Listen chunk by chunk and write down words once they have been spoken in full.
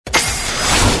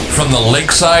from the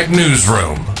Lakeside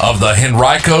Newsroom of the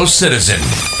Henrico Citizen,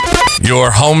 your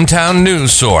hometown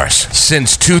news source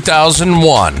since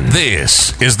 2001.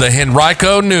 This is the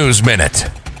Henrico News Minute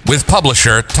with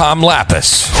publisher Tom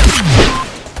Lapis.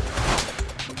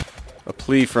 A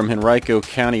plea from Henrico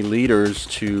County leaders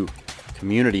to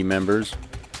community members,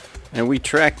 and we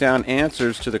track down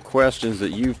answers to the questions that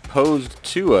you've posed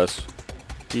to us.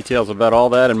 Details about all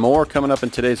that and more coming up in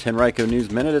today's Henrico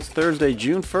News Minute. It's Thursday,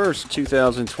 June 1st,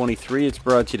 2023. It's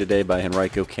brought to you today by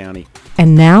Henrico County.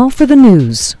 And now for the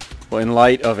news. Well, in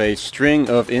light of a string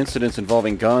of incidents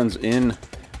involving guns in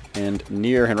and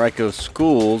near Henrico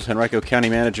schools, Henrico County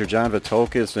Manager John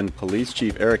Vitolkis and Police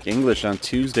Chief Eric English on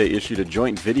Tuesday issued a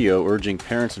joint video urging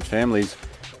parents and families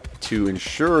to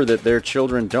ensure that their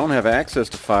children don't have access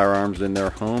to firearms in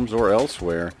their homes or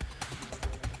elsewhere.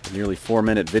 The nearly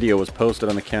 4-minute video was posted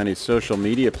on the county's social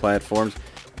media platforms.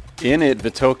 In it,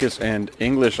 Vitolkis and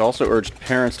English also urged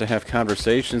parents to have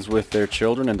conversations with their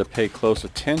children and to pay close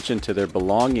attention to their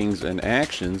belongings and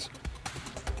actions.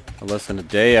 Less than a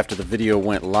day after the video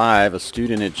went live, a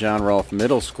student at John Rolfe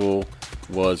Middle School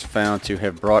was found to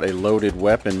have brought a loaded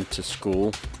weapon to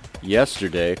school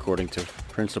yesterday, according to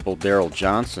Principal Daryl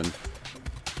Johnson.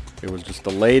 It was just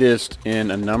the latest in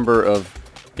a number of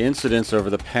incidents over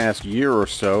the past year or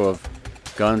so of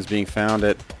guns being found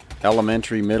at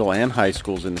elementary, middle, and high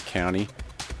schools in the county.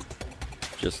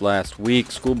 Just last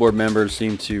week, school board members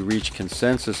seemed to reach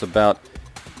consensus about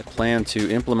a plan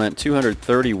to implement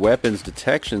 230 weapons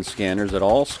detection scanners at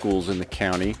all schools in the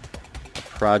county, a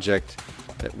project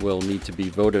that will need to be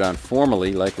voted on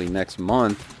formally, likely next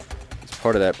month. As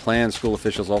part of that plan, school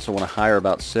officials also want to hire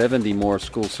about 70 more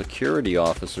school security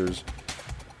officers.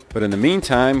 But in the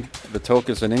meantime,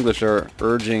 Vitolkis and English are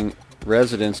urging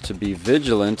residents to be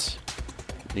vigilant.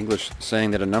 English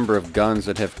saying that a number of guns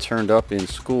that have turned up in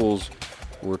schools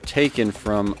were taken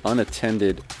from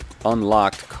unattended,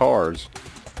 unlocked cars.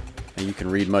 And you can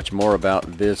read much more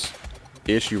about this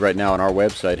issue right now on our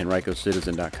website,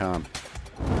 henricocitizen.com.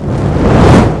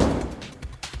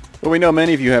 Well, we know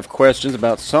many of you have questions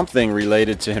about something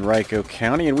related to Henrico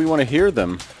County, and we want to hear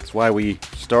them. That's why we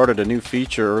started a new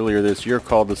feature earlier this year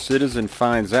called The Citizen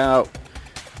Finds Out.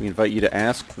 We invite you to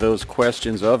ask those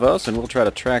questions of us, and we'll try to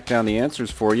track down the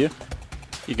answers for you.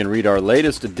 You can read our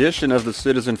latest edition of The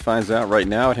Citizen Finds Out right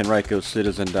now at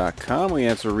henricocitizen.com. We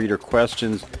answer reader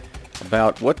questions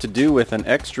about what to do with an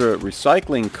extra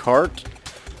recycling cart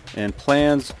and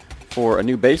plans for a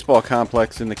new baseball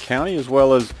complex in the county, as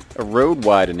well as a road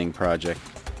widening project.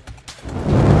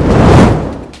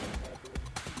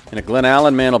 And a Glen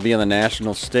Allen man will be on the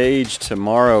national stage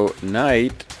tomorrow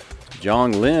night.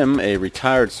 Jong Lim, a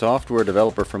retired software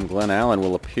developer from Glen Allen,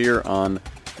 will appear on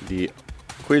the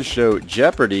quiz show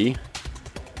Jeopardy!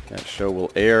 That show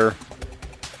will air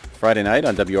Friday night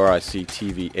on WRIC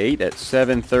TV 8 at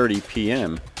 7:30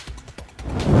 p.m.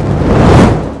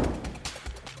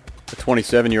 A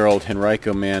 27-year-old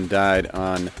Henrico man died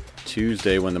on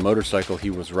Tuesday when the motorcycle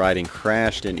he was riding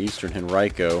crashed in eastern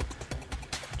Henrico.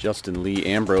 Justin Lee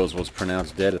Ambrose was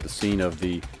pronounced dead at the scene of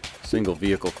the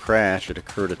single-vehicle crash. It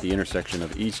occurred at the intersection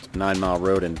of East 9 Mile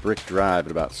Road and Brick Drive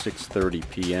at about 6:30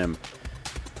 p.m.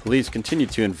 Police continue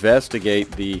to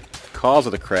investigate the cause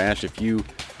of the crash. If you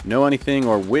know anything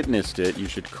or witnessed it, you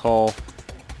should call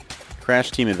Crash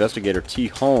Team Investigator T.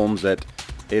 Holmes at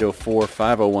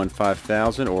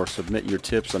 804-501-5000 or submit your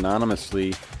tips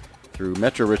anonymously through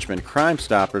Metro Richmond Crime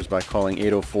Stoppers by calling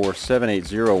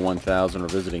 804-780-1000 or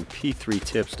visiting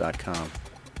p3tips.com.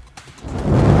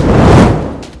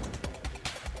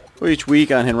 Well, each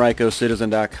week on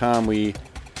henricocitizen.com we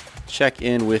check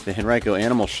in with the Henrico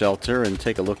Animal Shelter and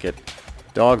take a look at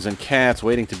dogs and cats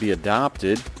waiting to be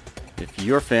adopted. If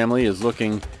your family is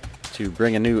looking to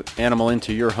bring a new animal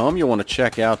into your home, you'll want to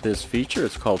check out this feature.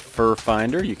 It's called Fur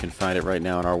Finder. You can find it right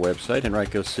now on our website,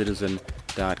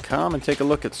 henricocitizen.com, and take a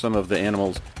look at some of the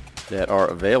animals that are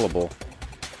available.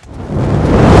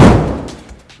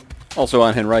 Also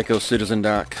on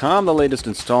henricocitizen.com, the latest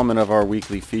installment of our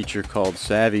weekly feature called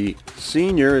Savvy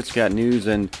Senior. It's got news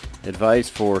and advice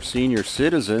for senior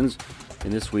citizens.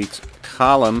 In this week's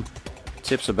column,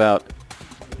 tips about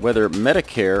whether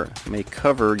Medicare may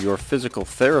cover your physical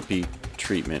therapy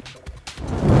treatment.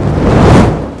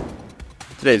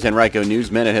 Today's Henrico News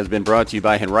Minute has been brought to you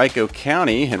by Henrico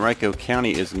County. Henrico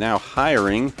County is now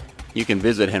hiring. You can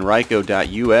visit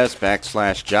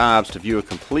henrico.us/jobs to view a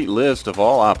complete list of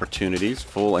all opportunities,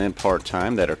 full and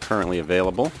part-time, that are currently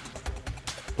available.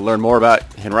 To learn more about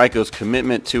Henrico's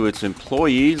commitment to its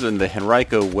employees and the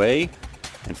Henrico Way,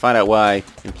 and find out why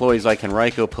employees like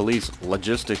Henrico Police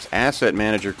Logistics Asset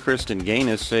Manager Kristen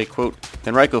Gaines say, quote,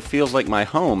 Henrico feels like my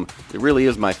home. It really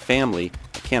is my family.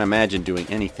 I can't imagine doing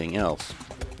anything else.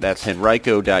 That's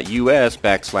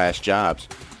henrico.us/jobs.